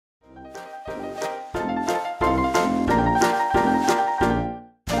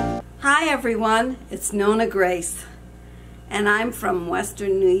Hi everyone, it's NonnaGrace, and I'm from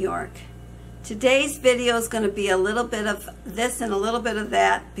Western New York. Today's video is going to be a little bit of this and a little bit of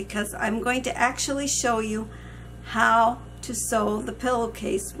that because I'm going to actually show you how to sew the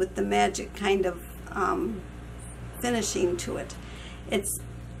pillowcase with the magic kind of finishing to it. It's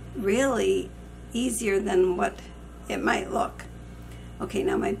really easier than what it might look. Okay,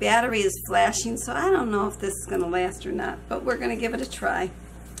 now my battery is flashing, so I don't know if this is going to last or not, but we're going to give it a try.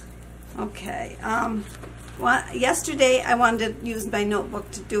 Okay, well, yesterday I wanted to use my notebook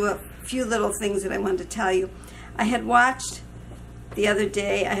to do a few little things that I wanted to tell you. I had watched, the other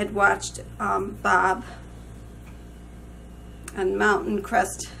day, I had watched Bob on Mountain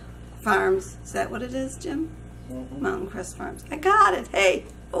Crest Farms. Is that what it is, Jim? Mm-hmm. Mountain Crest Farms. I got it, hey!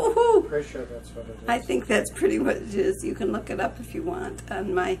 Woohoo! Pretty sure that's what it is. I think that's pretty what it is. You can look it up if you want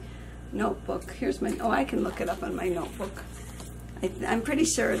on my notebook. Here's my, oh, I can look it up on my notebook. I'm pretty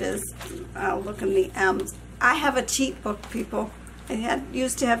sure it is. I'll look in the M's. I have a cheat book, people. I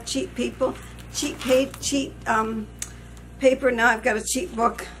used to have cheat paper. Now I've got a cheat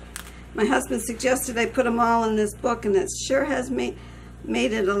book. My husband suggested I put them all in this book, and it sure has made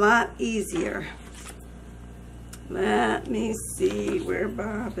it a lot easier. Let me see where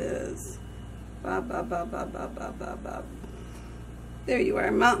Bob is. Bob. There you are,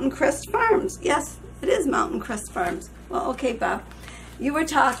 Mountain Crest Farms. Yes, it is Mountain Crest Farms. Well, okay, Bob. You were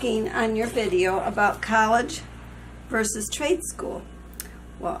talking on your video about college versus trade school.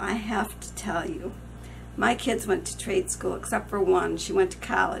 Well, I have to tell you, my kids went to trade school except for one. She went to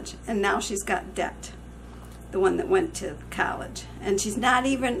college, and now she's got debt, the one that went to college. And she's not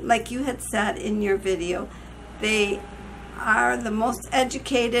even, like you had said in your video, they are the most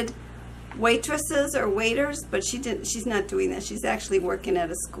educated waitresses or waiters, but she's not doing that. She's actually working at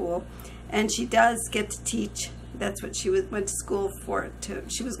a school, and she does get to teach. That's what she went to school for.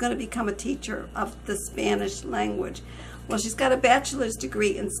 She was going to become a teacher of the Spanish language. Well, she's got a bachelor's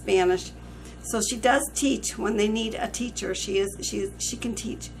degree in Spanish, so she does teach when they need a teacher. She can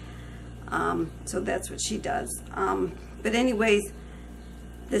teach. So that's what she does. But anyways,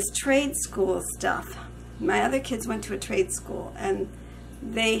 this trade school stuff. My other kids went to a trade school, and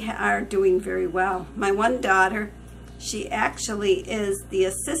they are doing very well. My one daughter, she actually is the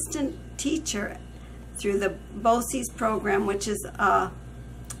assistant teacher through the BOCES program, which is a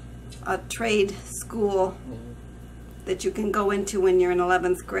trade school that you can go into when you're in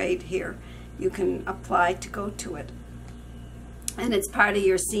 11th grade here. You can apply to go to it. And it's part of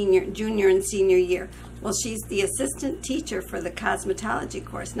your junior and senior year. Well, she's the assistant teacher for the cosmetology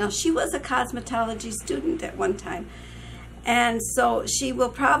course. Now, she was a cosmetology student at one time, and so she will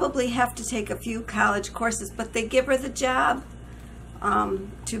probably have to take a few college courses, but they give her the job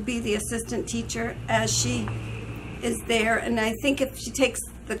to be the assistant teacher as she is there. And I think if she takes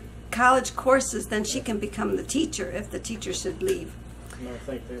the college courses, then she can become the teacher if the teacher should leave. And I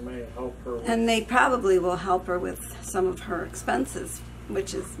think they may help her with, and they probably will help her with some of her expenses,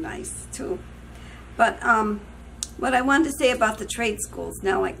 which is nice too. But what I wanted to say about the trade schools,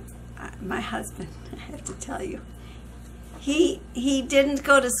 now, like my husband, I have to tell you, he didn't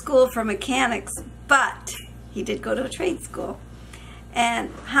go to school for mechanics, but he did go to a trade school.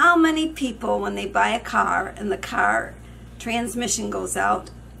 And how many people, when they buy a car and the car transmission goes out,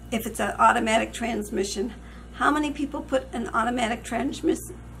 if it's an automatic transmission, how many people put an automatic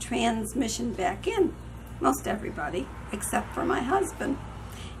transmission back in? Most everybody, except for my husband.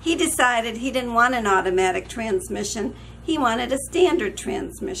 He decided he didn't want an automatic transmission. He wanted a standard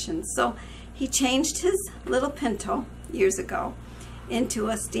transmission. So he changed his little Pinto years ago into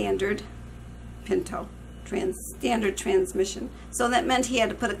a standard Pinto, standard transmission. So that meant he had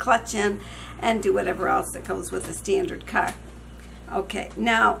to put a clutch in and do whatever else that goes with a standard car. Okay,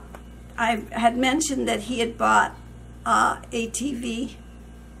 now I had mentioned that he had bought ATV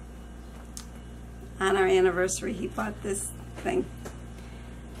on our anniversary. He bought this thing.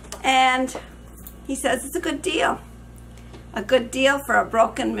 And he says it's a good deal. A good deal for a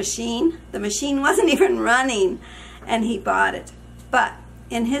broken machine. The machine wasn't even running, and he bought it. But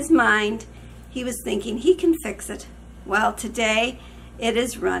in his mind, he was thinking he can fix it. Well, today it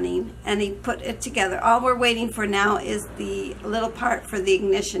is running, and he put it together. All we're waiting for now is the little part for the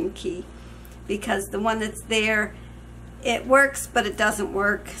ignition key, because the one that's there, it works, but it doesn't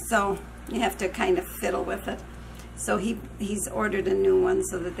work, so you have to kind of fiddle with it. So he's ordered a new one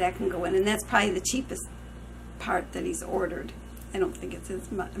so that can go in, and that's probably the cheapest part that he's ordered. I don't think it's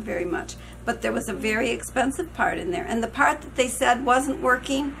very much, but there was a very expensive part in there, and the part that they said wasn't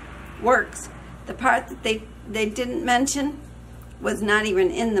working works. The part that they didn't mention was not even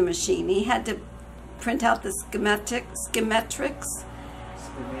in the machine. He had to print out the schematics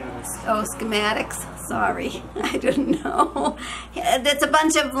Schematics. Oh, schematics. Sorry, I didn't know. That's a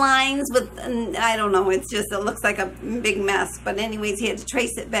bunch of lines with, I don't know, it's just, it looks like a big mess. But anyways, he had to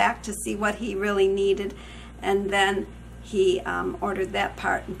trace it back to see what he really needed. And then he ordered that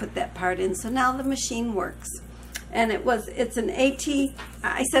part and put that part in. So now the machine works. And it's an AT,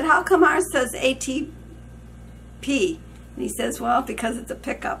 I said, how come ours says ATP? And he says, well, because it's a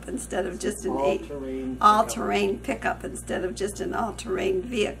pickup instead of just an all-terrain pickup instead of just an all-terrain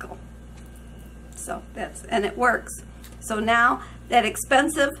vehicle. So and it works. So now that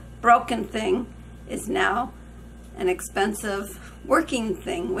expensive broken thing is now an expensive working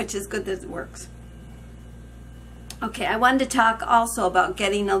thing, which is good that it works. Okay, I wanted to talk also about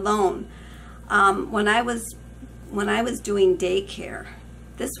getting a loan. When I was doing daycare,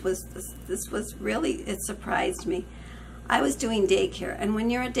 this was really, it surprised me. I was doing daycare, and when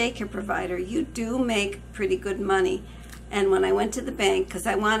you're a daycare provider, you do make pretty good money. And when I went to the bank, because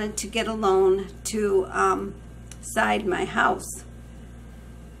I wanted to get a loan to side my house,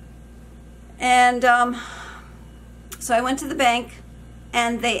 and so I went to the bank,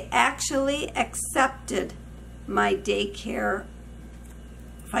 and they actually accepted my daycare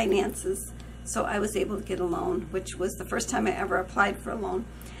finances. So I was able to get a loan, which was the first time I ever applied for a loan.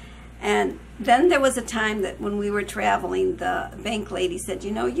 And then there was a time that when we were traveling, the bank lady said,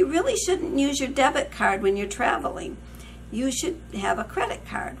 you know, you really shouldn't use your debit card when you're traveling. You should have a credit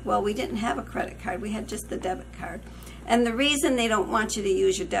card. Well, we didn't have a credit card. We had just the debit card. And the reason they don't want you to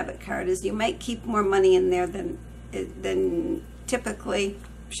use your debit card is you might keep more money in there than typically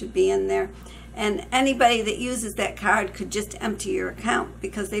should be in there. And anybody that uses that card could just empty your account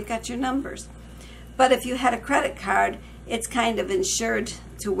because they've got your numbers. But if you had a credit card, it's kind of insured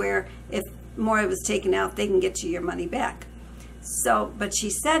to where if more was taken out, they can get you your money back. So, but she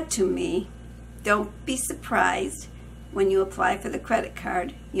said to me, don't be surprised when you apply for the credit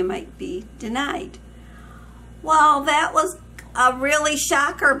card, you might be denied. Well, that was a really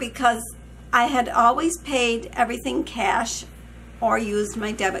shocker because I had always paid everything cash or used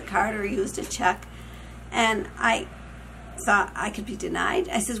my debit card or used a check, and I thought I could be denied.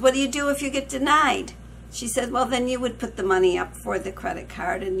 I said, what do you do if you get denied? She said, well, then you would put the money up for the credit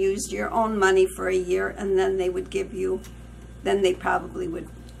card and use your own money for a year, and then they would give you, then they probably would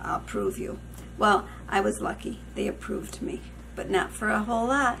approve you. Well, I was lucky. They approved me, but not for a whole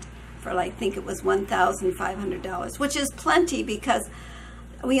lot. For, I think it was $1,500, which is plenty because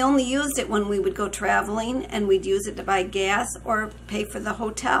we only used it when we would go traveling, and we'd use it to buy gas or pay for the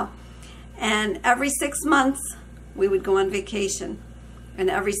hotel. And every 6 months, we would go on vacation. And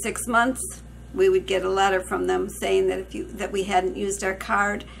every 6 months, we would get a letter from them saying that we hadn't used our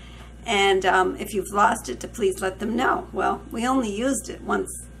card, and if you've lost it, to please let them know. Well, we only used it once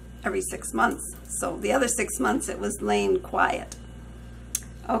every 6 months, so the other 6 months it was laying quiet.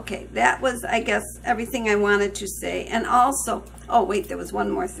 Okay, that was, I guess, everything I wanted to say. And also, oh wait, there was one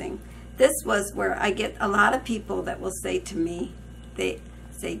more thing. This was where I get a lot of people that will say to me, they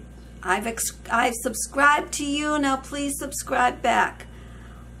say, I've subscribed to you, now please subscribe back.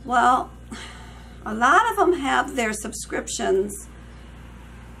 Well, a lot of them have their subscriptions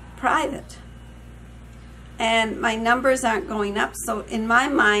private, and my numbers aren't going up. So in my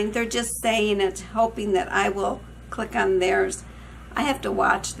mind, they're just saying it, hoping that I will click on theirs. I have to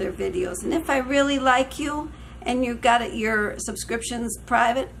watch their videos, and if I really like you and you've got your subscriptions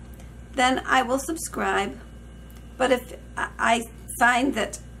private, then I will subscribe. But if I find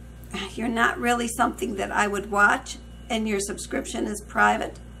that you're not really something that I would watch and your subscription is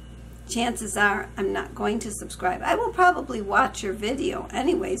private, chances are I'm not going to subscribe. I will probably watch your video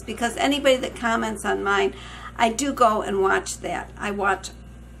anyways, because anybody that comments on mine, I do go and watch that. I watch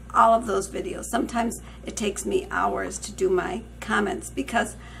all of those videos. Sometimes it takes me hours to do my comments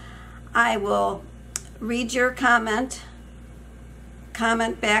because I will read your comment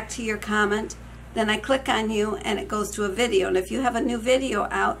back to your comment, then I click on you and it goes to a video. And if you have a new video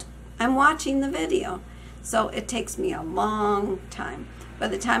out, I'm watching the video. So it takes me a long time. By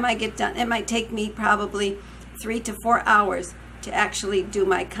the time I get done, it might take me probably 3 to 4 hours to actually do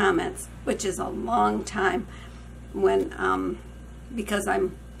my comments, which is a long time when because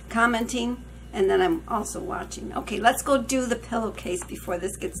I'm commenting and then I'm also watching. Okay, let's go do the pillowcase before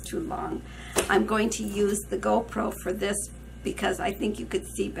this gets too long. I'm going to use the GoPro for this because I think you could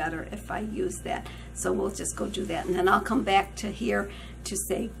see better if I use that. So we'll just go do that, and then I'll come back to here to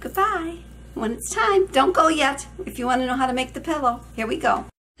say goodbye when it's time. Don't go yet if you want to know how to make the pillow. Here we go.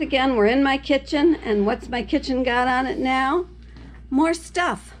 Again, we're in my kitchen, and what's my kitchen got on it now? More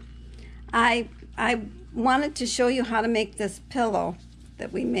stuff. I wanted to show you how to make this pillow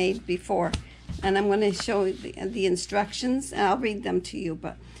that we made before. and I'm going to show the instructions. I'll read them to you,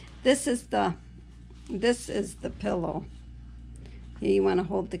 but this is the pillow. Here, you want to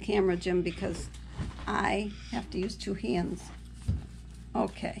hold the camera, Jim, because I have to use 2 hands.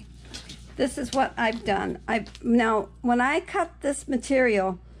 Okay, this is what I've done. Now when I cut this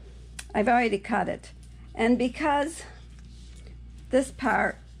material, I've already cut it, and because this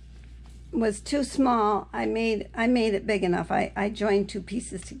part was too small, I made it big enough. I joined 2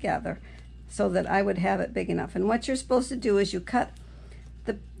 pieces together so that I would have it big enough. And what you're supposed to do is you cut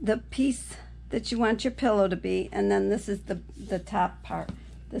the piece that you want your pillow to be, and then this is the top part.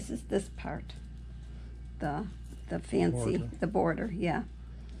 This is this part, the fancy border. The border, yeah.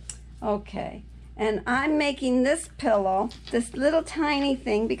 Okay, and I'm making this pillow, this little tiny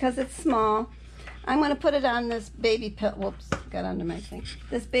thing, because it's small. I'm going to put it on this baby pillow. Whoops, got under my thing.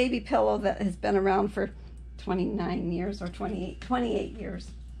 This baby pillow that has been around for 29 years or 28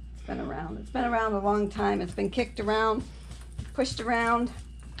 years. It's been around. It's been around a long time. It's been kicked around, pushed around.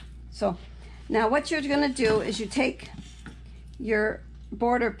 So now what you're going to do is you take your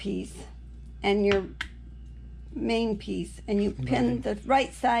border piece and your main piece, and you pin the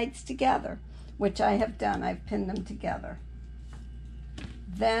right sides together, which I have done. I've pinned them together.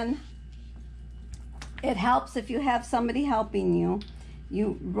 Then it helps if you have somebody helping you.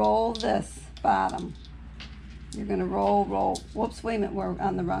 You roll this bottom. You're going to roll. Whoops, wait a minute, we're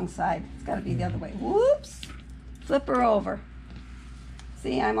on the wrong side. It's got to be the other way. Whoops. Flip her over.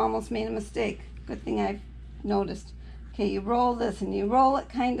 See, I'm almost made a mistake. Good thing I've noticed. Okay, you roll this, and you roll it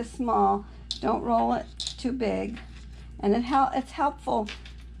kind of small. Don't roll it too big. And it's helpful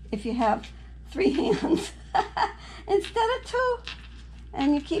if you have 3 hands instead of 2.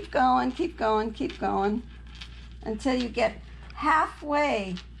 And you keep going until you get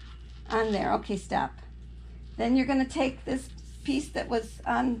halfway on there. Okay, stop. Then you're going to take this piece that was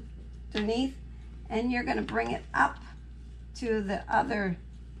underneath, and you're going to bring it up to the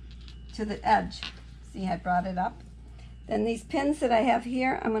edge. See, I brought it up. Then these pins that I have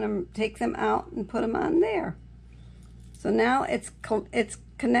here, I'm going to take them out and put them on there. So now it's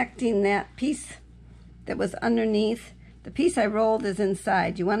connecting that piece that was underneath. The piece I rolled is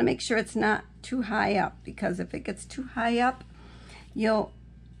inside. You want to make sure it's not too high up, because if it gets too high up, you'll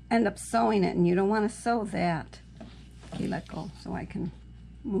end up sewing it, and you don't want to sew that. Okay, let go so I can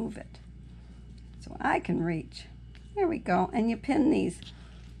move it. So I can reach. There we go. And you pin these.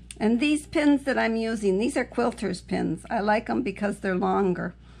 And these pins that I'm using, these are quilter's pins. I like them because they're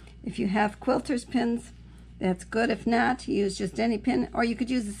longer. If you have quilter's pins, that's good. If not, use just any pin, or you could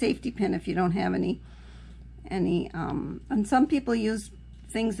use a safety pin if you don't have any and some people use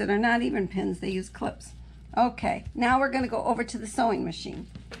things that are not even pins. They use clips. Okay, now we're going to go over to the sewing machine.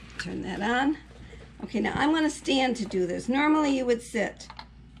 Turn that on. Okay, now I'm going to stand to do this. Normally you would sit,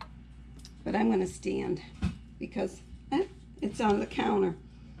 but I'm going to stand because it's on the counter,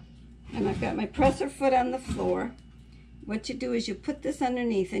 and I've got my presser foot on the floor. What you do is you put this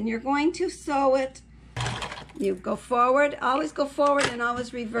underneath, and you're going to sew it. You go forward, always go forward, and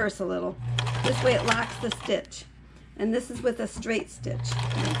always reverse a little. This way it locks the stitch. And this is with a straight stitch.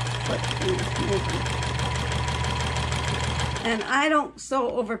 And I don't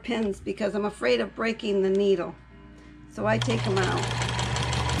sew over pins because I'm afraid of breaking the needle. So I take them out.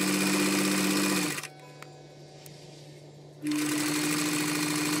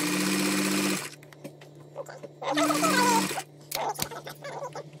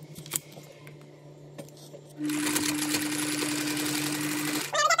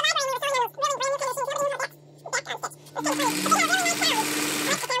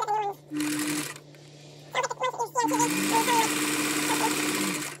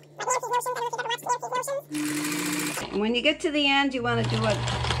 And when you get to the end, you want to do a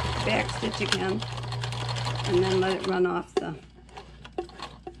back stitch again, and then let it run off the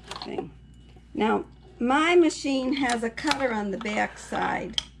thing. Now, my machine has a cutter on the back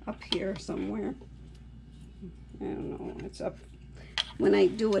side, up here somewhere. I don't know, it's up. When I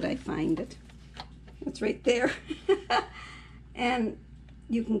do it, I find it. It's right there. And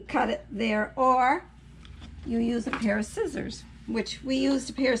you can cut it there, or you use a pair of scissors, which we used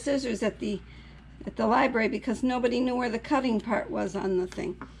a pair of scissors at the library because nobody knew where the cutting part was on the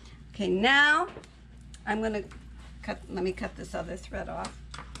thing. Okay, now I'm going to let me cut this other thread off.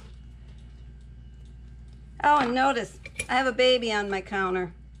 Oh, and notice, I have a baby on my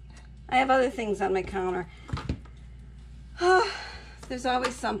counter. I have other things on my counter. Oh, there's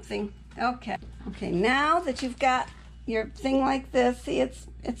always something. Okay. Okay, now that you've got your thing like this, see,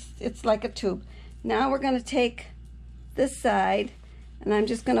 it's like a tube. Now we're going to take this side, and I'm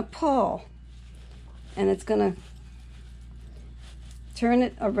just going to pull, and it's going to turn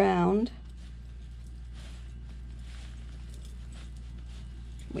it around,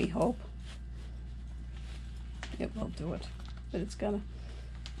 We hope. It will do it, but it's gotta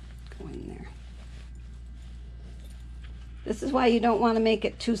go in there. This is why you don't want to make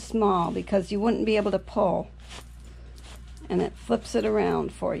it too small, because you wouldn't be able to pull. And it flips it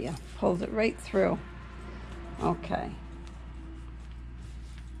around for you. Pulls it right through. Okay.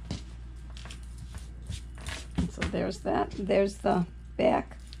 And so there's that. There's the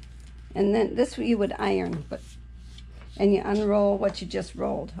back. And then this you would iron, and you unroll what you just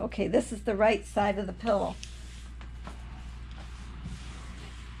rolled. Okay, this is the right side of the pillow.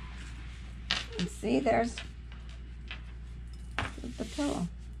 And see, there's the pillow.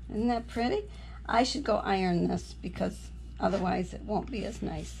 Isn't that pretty? I should go iron this, because otherwise it won't be as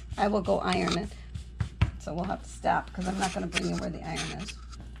nice. I will go iron it. So we'll have to stop, because I'm not going to bring you where the iron is.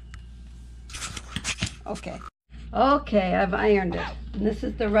 Okay. Okay, I've ironed it. And this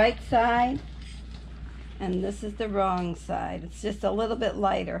is the right side, and this is the wrong side. It's just a little bit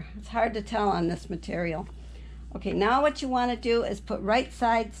lighter. It's hard to tell on this material. Okay, now what you want to do is put right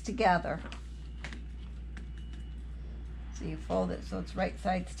sides together. So you fold it so it's right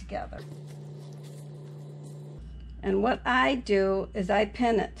sides together. And what I do is I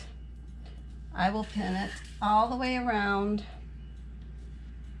pin it. I will pin it all the way around,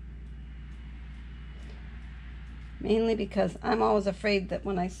 mainly because I'm always afraid that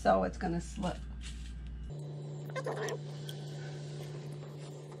when I sew it's going to slip.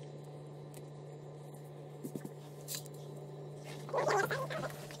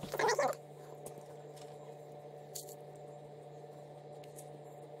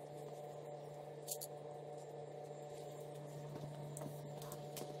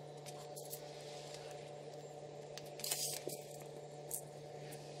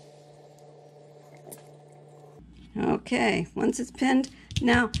 Okay, once it's pinned,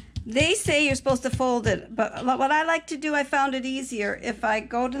 now they say you're supposed to fold it, but what I like to do, I found it easier if I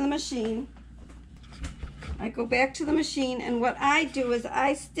go to the machine. I go back to the machine, and what I do is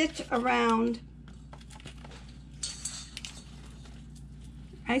I stitch around.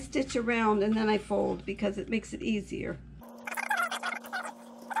 And then I fold, because it makes it easier.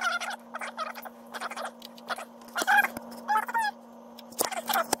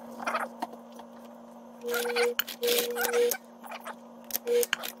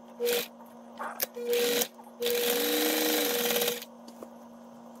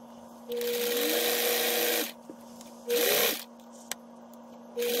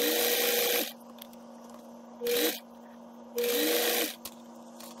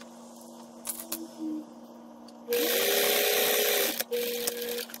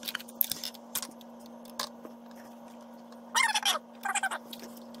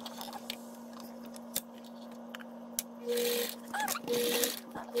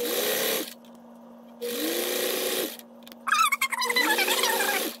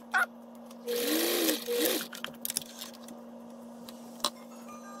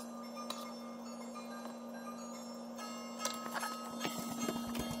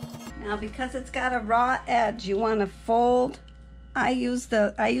 Now, because it's got a raw edge, you want to fold. I use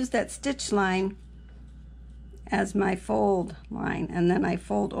that stitch line as my fold line, and then I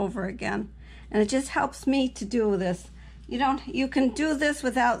fold over again. And it just helps me to do this. You can do this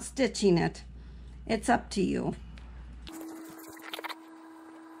without stitching it. It's up to you.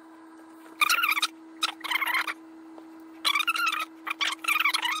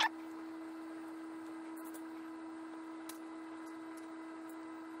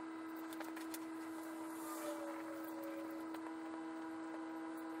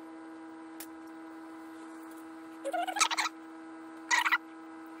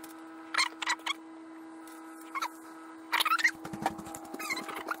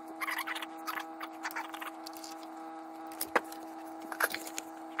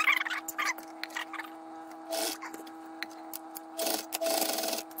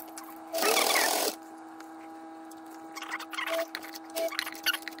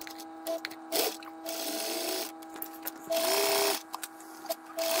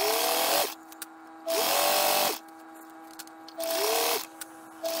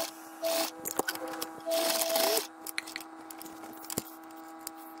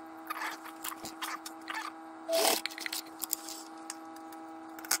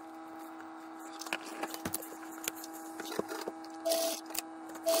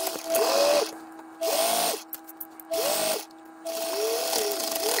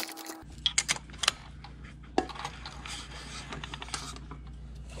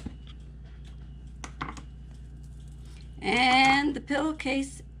 And the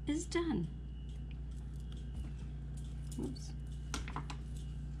pillowcase is done. Oops.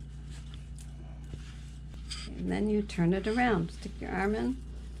 And then you turn it around. Stick your arm in,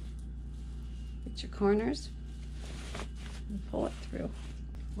 at your corners and pull it through.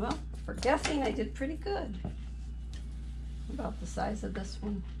 Well, for guessing, I did pretty good. About the size of this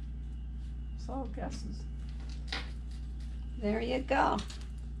one. It's all guesses. There you go.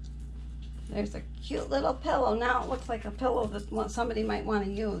 There's a cute little pillow. Now it looks like a pillow that somebody might want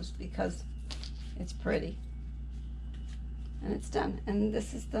to use because it's pretty. And it's done. And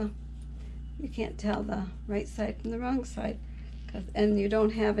this is the, you can't tell the right side from the wrong side. And you don't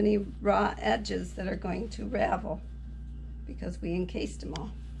have any raw edges that are going to ravel because we encased them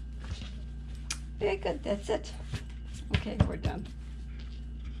all. Very good, that's it. Okay, we're done.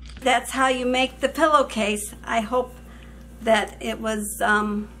 That's how you make the pillowcase. I hope that it was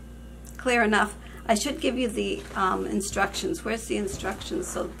clear enough. I should give you the instructions. Where's the instructions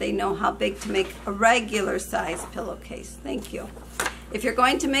so they know how big to make a regular size pillowcase? Thank you. If you're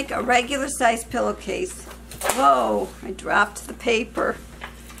going to make a regular size pillowcase, whoa, I dropped the paper.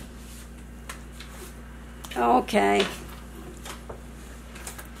 Okay.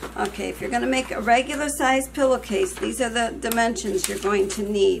 Okay, if you're going to make a regular size pillowcase, these are the dimensions you're going to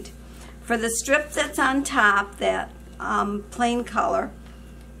need. For the strip that's on top, that plain color,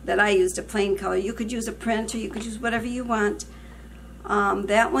 that I used a plain color, you could use a print or you could use whatever you want.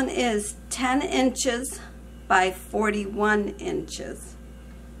 That one is 10 inches by 41 inches.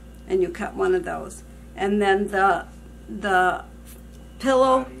 And you cut one of those. And then the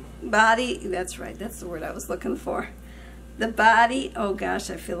pillow body, that's right, that's the word I was looking for. The body, oh gosh,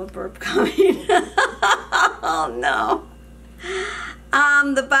 I feel a burp coming. Oh no.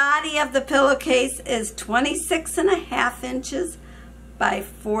 The body of the pillowcase is 26.5 inches by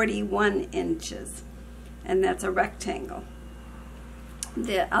 41 inches. And that's a rectangle.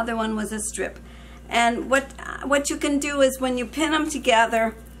 The other one was a strip. And what you can do is when you pin them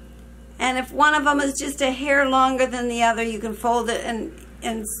together, and if one of them is just a hair longer than the other, you can fold it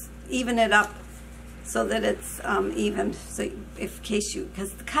and even it up so that it's even. So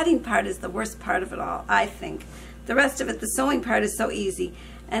because the cutting part is the worst part of it all, I think. The rest of it, the sewing part, is so easy.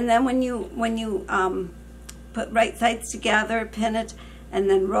 And then when you put right sides together, pin it, and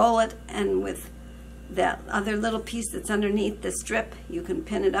then roll it, and with that other little piece that's underneath the strip, you can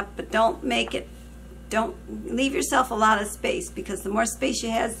pin it up, but don't leave yourself a lot of space, because the more space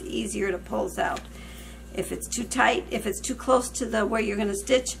you have, the easier it pulls out. If it's too tight, if it's too close to where you're going to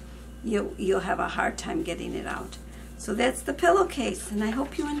stitch, you'll have a hard time getting it out. So that's the pillowcase, and I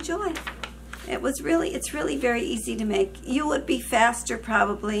hope you enjoy. It's really very easy to make. You would be faster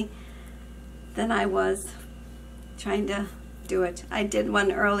probably than I was trying to do it. I did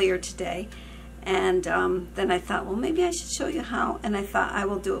one earlier today, and then I thought, well, maybe I should show you how, and I thought I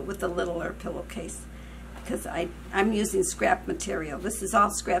will do it with a littler pillowcase, because I'm using scrap material. This is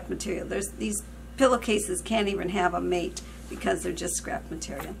all scrap material. These pillowcases can't even have a mate because they're just scrap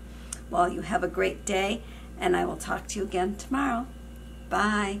material. Well, you have a great day, and I will talk to you again tomorrow.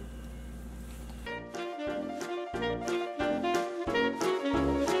 Bye.